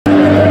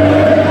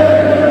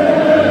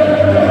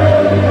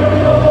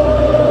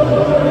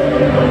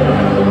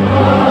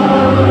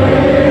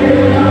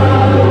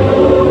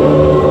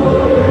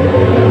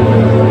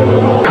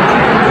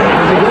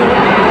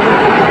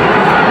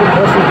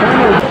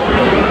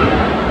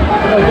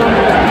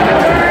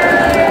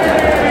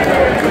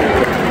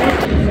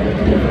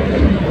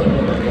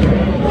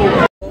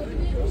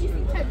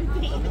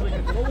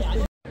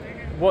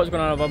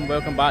everyone,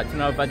 welcome back to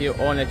another video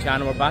on the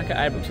channel. We're back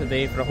at Ibrox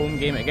today for a home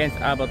game against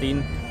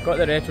Aberdeen. Got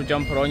the retro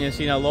jumper on. You've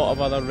seen a lot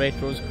of other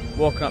retros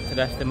walking up to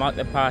this to mark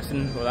the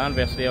passing, well, the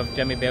anniversary of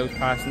Jimmy Bell's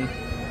passing.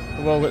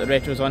 We've all got the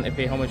retros on to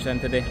pay homage to him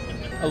today.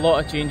 A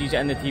lot of changes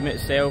in the team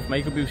itself.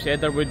 Michael Beale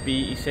said there would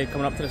be. He said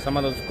coming up to the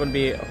summer there's going to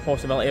be a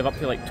possibility of up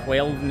to like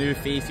 12 new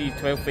faces,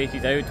 12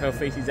 faces out, 12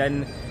 faces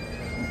in.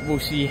 We'll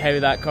see how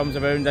that comes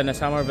around in the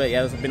summer, but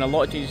yeah, there's been a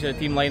lot of changes to the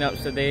team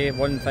lineups today.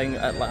 One thing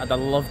I'd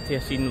love to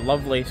have seen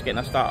Lovelace getting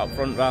a start up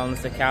front rather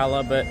than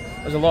Sakala, but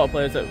there's a lot of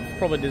players that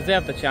probably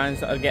deserve the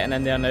chance that are getting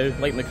in there now,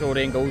 like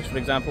McCrory and goals for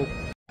example.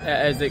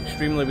 It is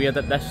extremely weird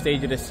at this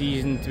stage of the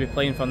season to be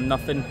playing for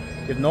nothing.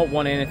 You've not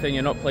won anything,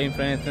 you're not playing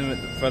for anything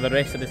for the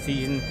rest of the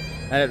season,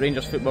 and at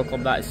Rangers Football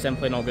Club that is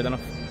simply not good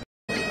enough.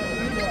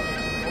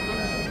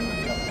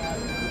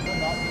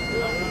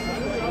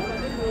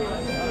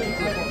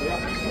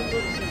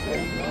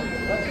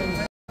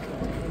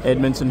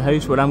 Edmondson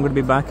House, where I'm going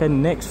to be back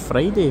in next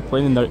Friday,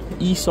 playing in their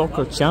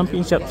e-soccer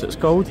championships it's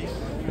called.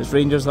 It's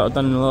Rangers that have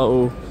done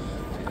little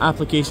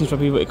applications for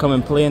people to come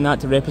and play in that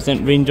to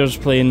represent Rangers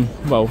playing,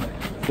 well,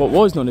 what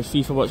was known as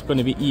FIFA, what's going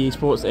to be EA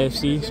Sports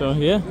FC. So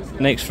yeah,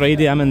 next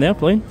Friday I'm in there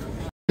playing.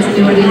 Do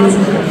you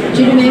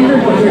remember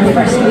what your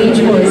first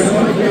wage was?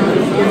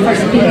 Your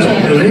first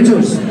paycheck? The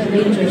Rangers? The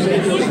Rangers,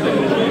 yes.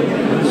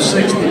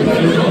 60.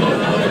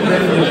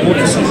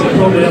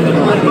 Probably under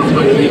the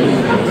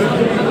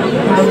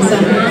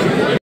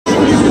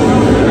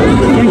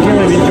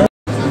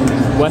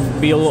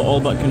With Beale all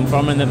but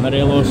confirming that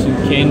Morelos and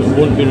Kent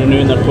won't be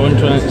renewing their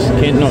contracts.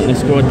 Kent not in the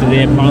squad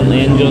today,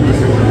 apparently injured.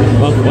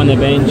 Buff on the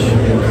bench.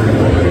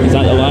 Is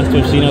that the last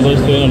we've seen of those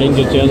two in a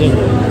Rangers jersey?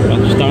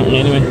 But starting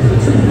anyway.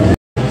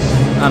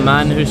 A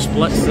man who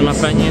splits in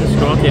opinion,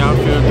 Scotty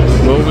Arfield.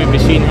 Will we be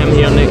seeing him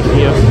here next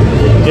year?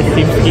 Just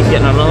seems to keep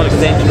getting another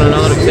extension,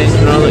 another extension,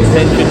 another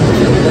extension.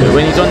 But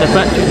when he's on the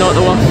pitch, he's not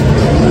the worst.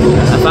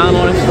 If I'm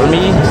honest, for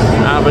me,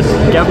 I would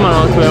give him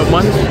another 12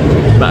 months,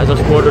 but as a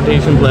squad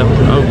rotation player,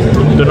 I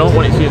do not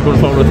want to see us going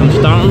forward with him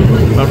starting,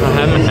 but for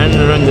him in and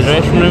around the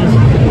dressing room,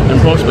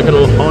 and possibly going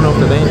on off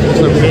the bench in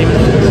some games,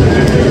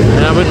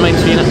 and I wouldn't mind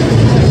seeing it.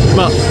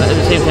 But at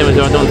the same time as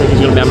well, I don't think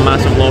he's going to be a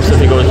massive loss if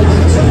he goes.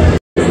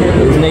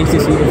 It was nice to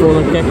see before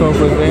the kick-off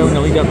as well, in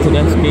the lead up to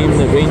this game,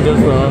 that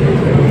Rangers were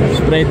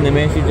spreading the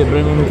message that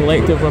Brimham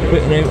Collective were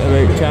putting out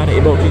about charity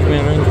boxes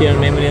going around here in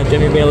memory of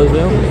Jimmy Bell as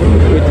well.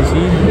 Good to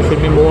see. There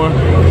should be more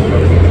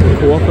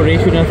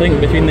cooperation, I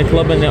think, between the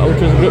club and the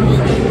ultras groups.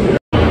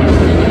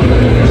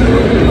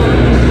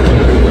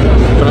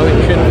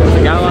 Brilliant tune for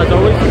the gala as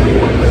always.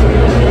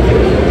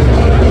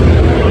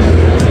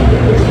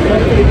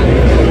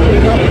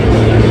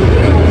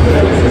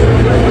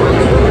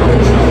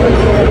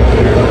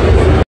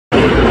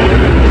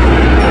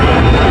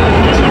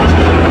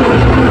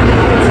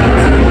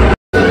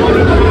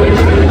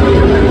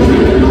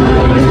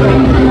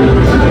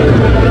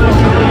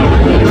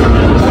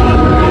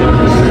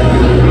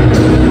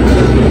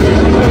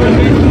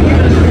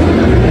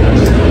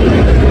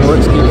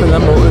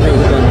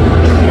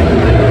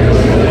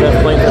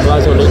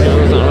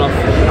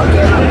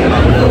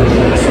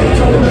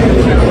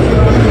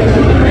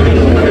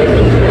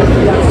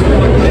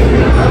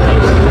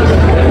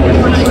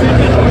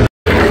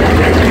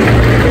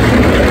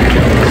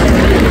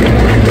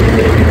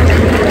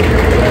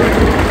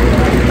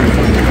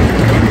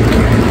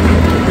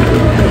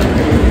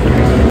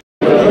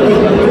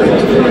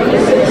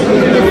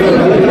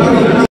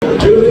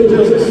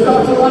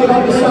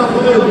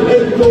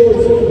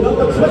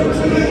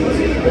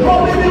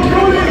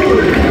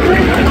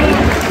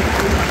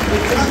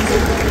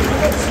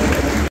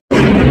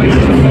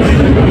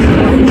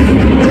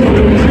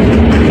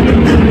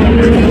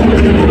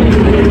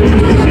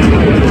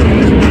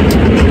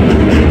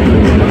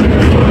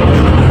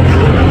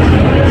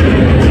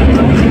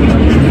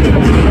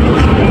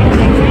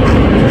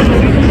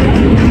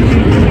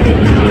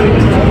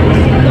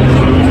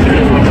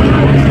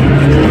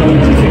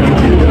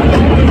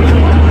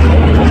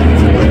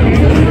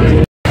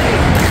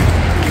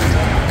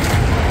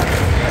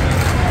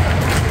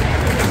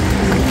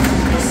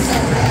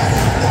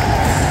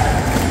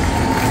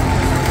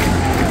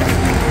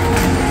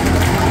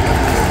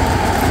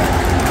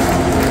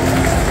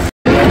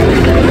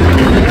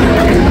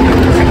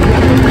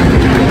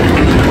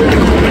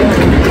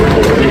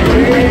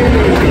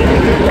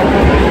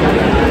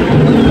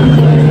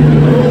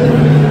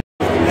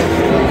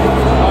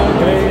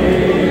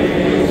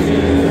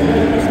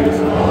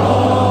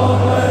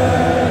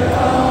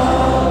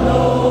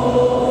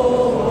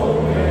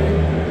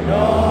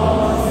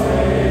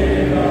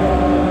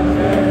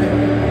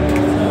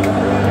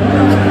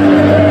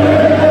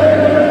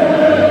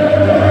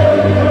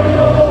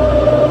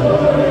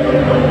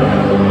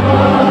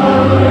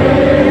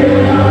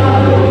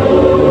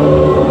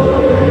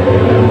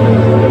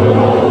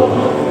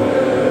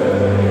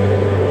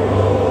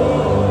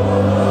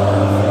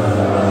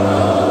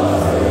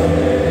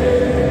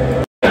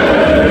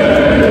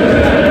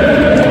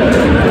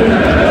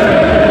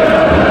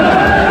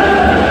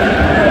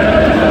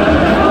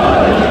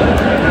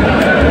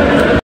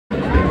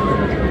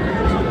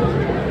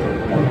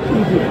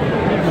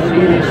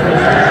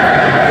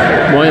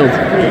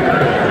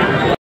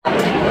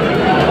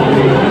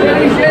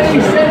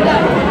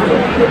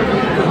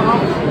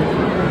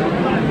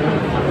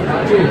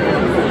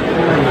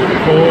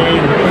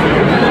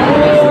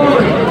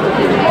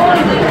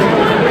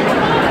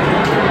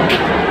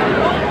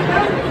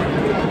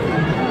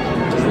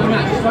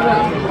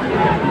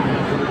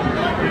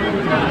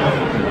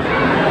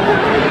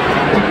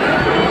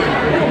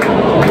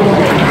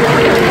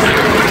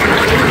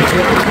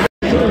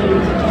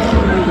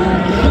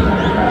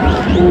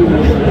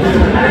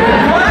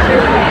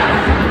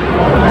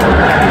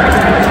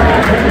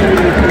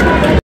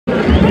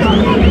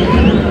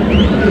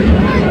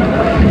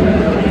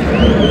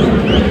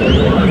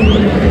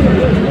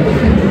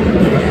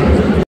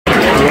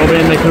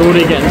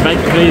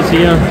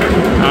 here.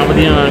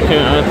 Aberdeen on a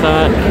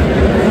counter-attack.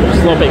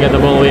 Sloppy get the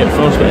ball away at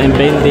first, but then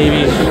Ben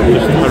Davies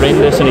was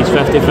horrendous in his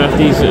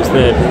 50-50s. It's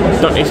the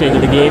dirty side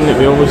of the game that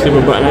we obviously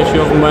have got an issue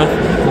often with.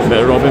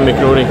 But Robin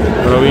McCrory,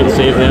 brilliant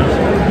save there.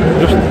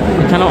 Just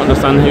I cannot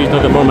understand how he's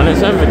not got more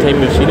minutes. Every time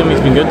we've seen him,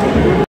 he's been good.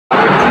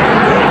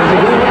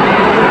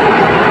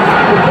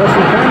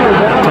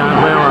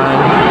 Cantwell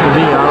and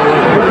VR,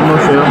 I'm not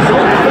sure.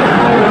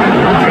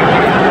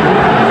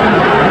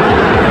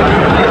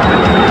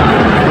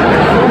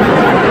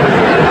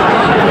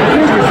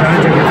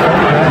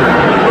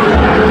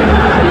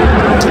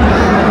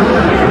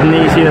 Didn't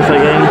need to see this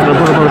again for a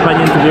proper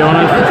opinion, to be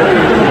honest.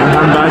 And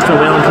handbags are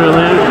well and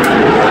truly out.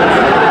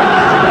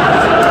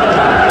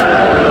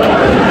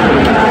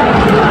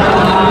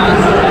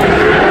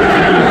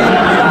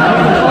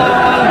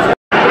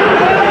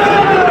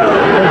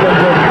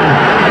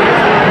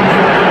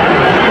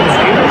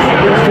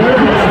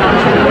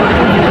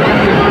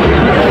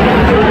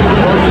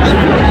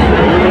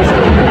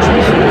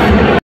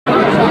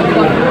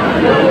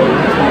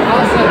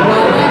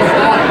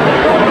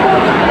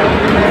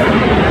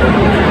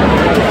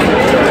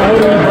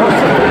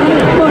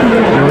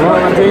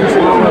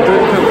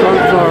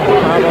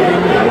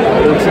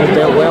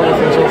 Dealt well with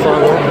him so far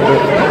though,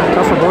 but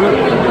tough opponent.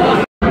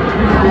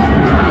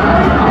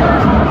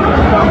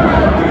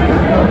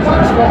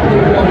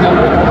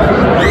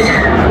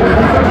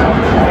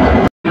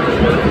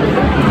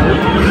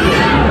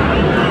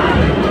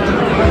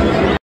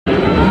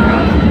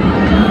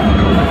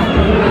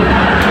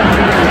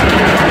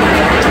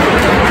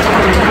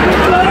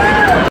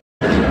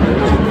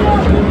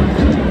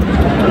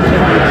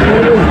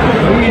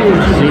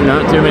 Seen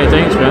that too many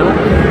times, man.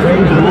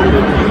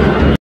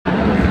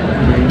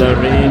 The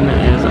rain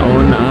is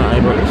on at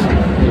Ibrox.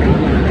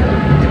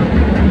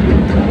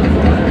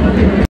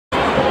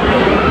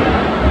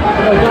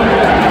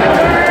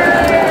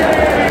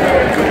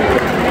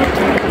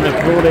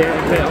 McCrory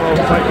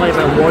quickly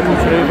with one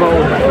through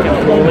ball,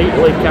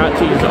 completely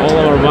catches all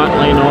our back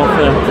line off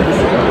there.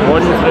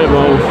 One through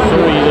ball, so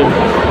easy.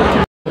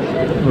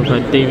 We've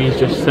had Davies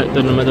just sit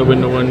in the middle when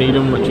no one needs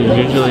him, which is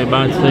usually a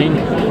bad sign.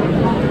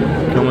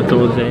 Coming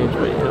towards the edge,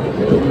 but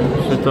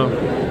Sitter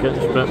gets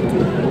stripped.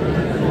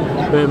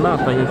 I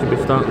think he should be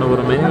starting over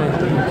him anyway.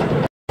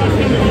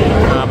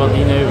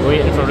 Aberdeen out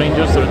waiting for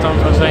Rangers to return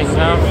for the second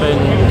half, and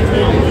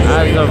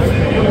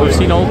as we've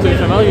seen all too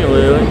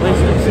familiarly lately,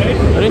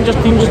 the Rangers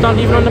team just aren't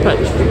even on the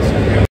pitch.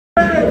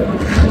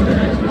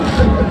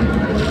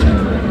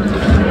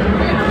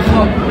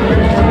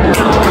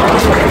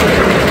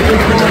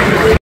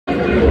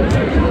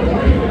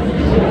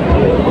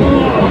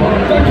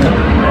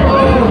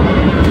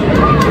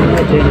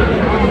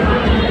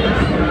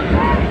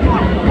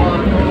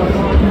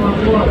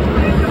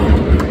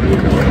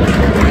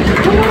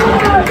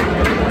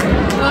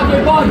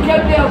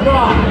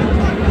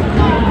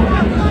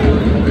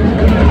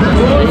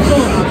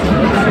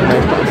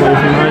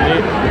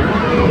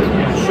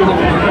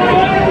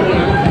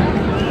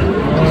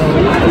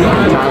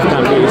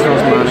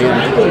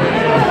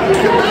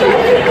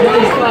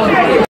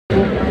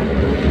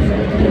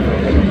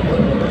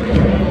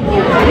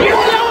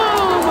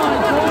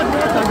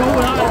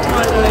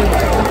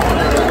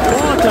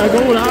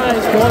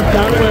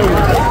 Cantwell.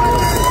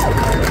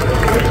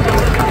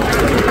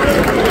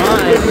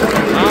 That is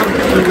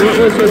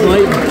absolutely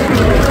sublime.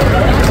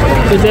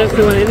 Deserves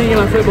to win anything in a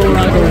football,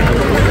 that goal.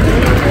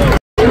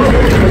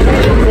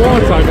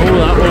 What a goal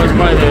that was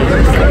by the...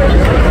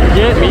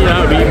 Get me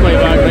that replay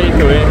back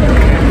right away.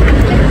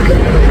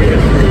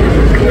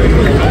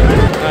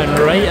 And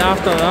right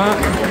after that,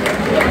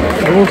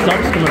 no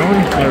subs coming on.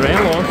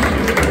 Morelos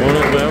on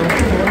it well.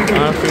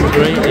 Arsenal's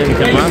right in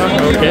Kamara,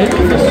 okay.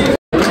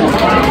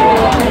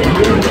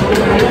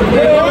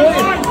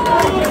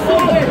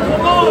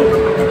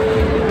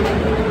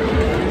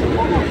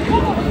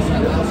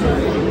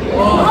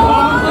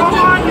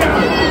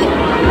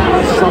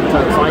 Subbed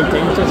at 5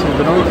 times since he's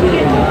been on to me.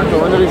 No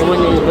wonder he's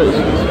winning these bits.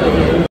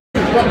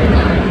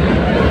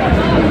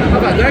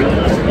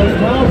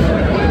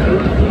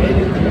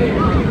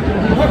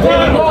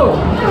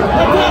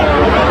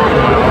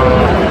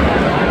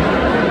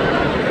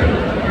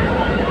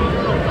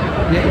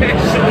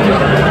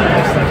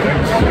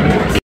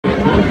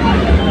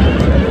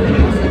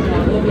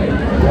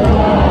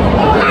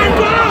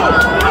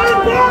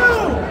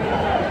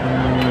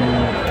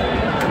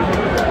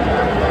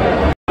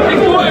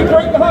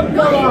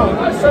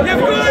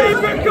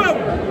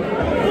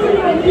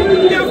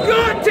 You've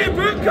got to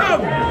book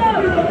him!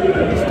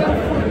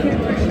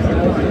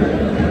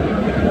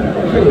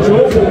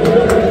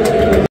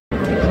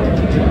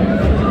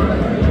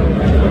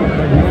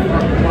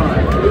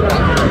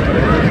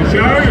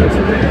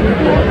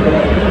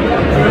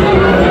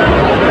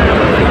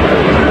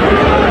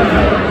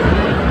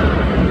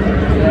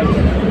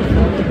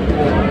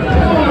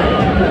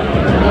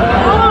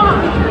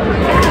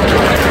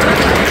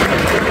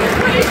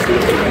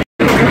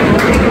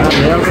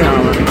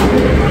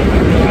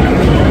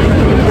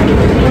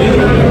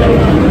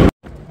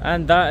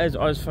 And that is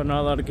us for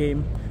another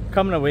game.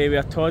 Coming away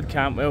with Todd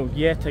Cantwell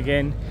yet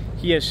again.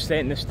 He is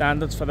setting the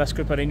standards for this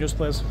group of Rangers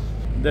players.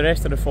 The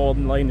rest of the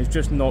forward line is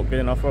just not good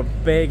enough. We're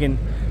begging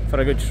for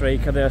a good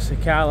striker there.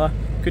 Sakala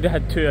could have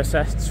had 2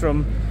 assists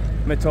from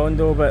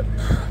Matondo, but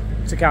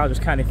Sakala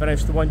just can't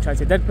finish. The one chance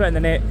he did put in the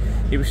net,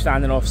 he was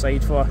standing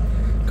offside for.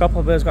 A couple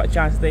of players got a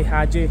chance today.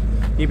 Hadji,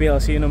 you barely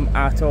seen him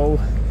at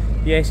all.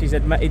 Yes, he's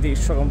admitted that he's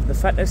struggling with the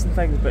fitness and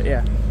things, but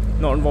yeah,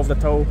 not involved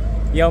at all.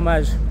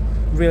 Yilmaz,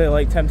 really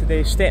liked him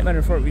today. Stepping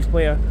in front of his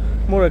player,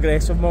 more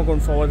aggressive, more going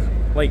forward,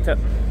 liked it.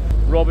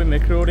 Robbie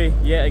McCrory,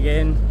 yet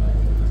again,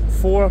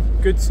 4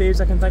 good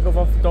saves I can think of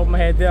off the top of my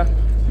head there.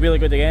 Really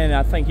good again, and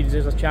I think he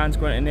deserves a chance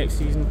going into next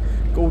season.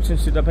 Goldson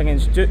stood up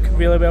against Duke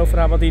really well for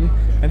Aberdeen,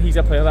 and he's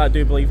a player that I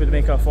do believe would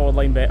make our forward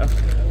line better.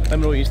 Let me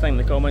know what you think in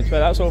the comments, but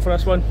that's all for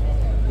this one.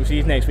 We'll see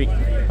you next week.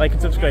 Like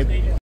and subscribe.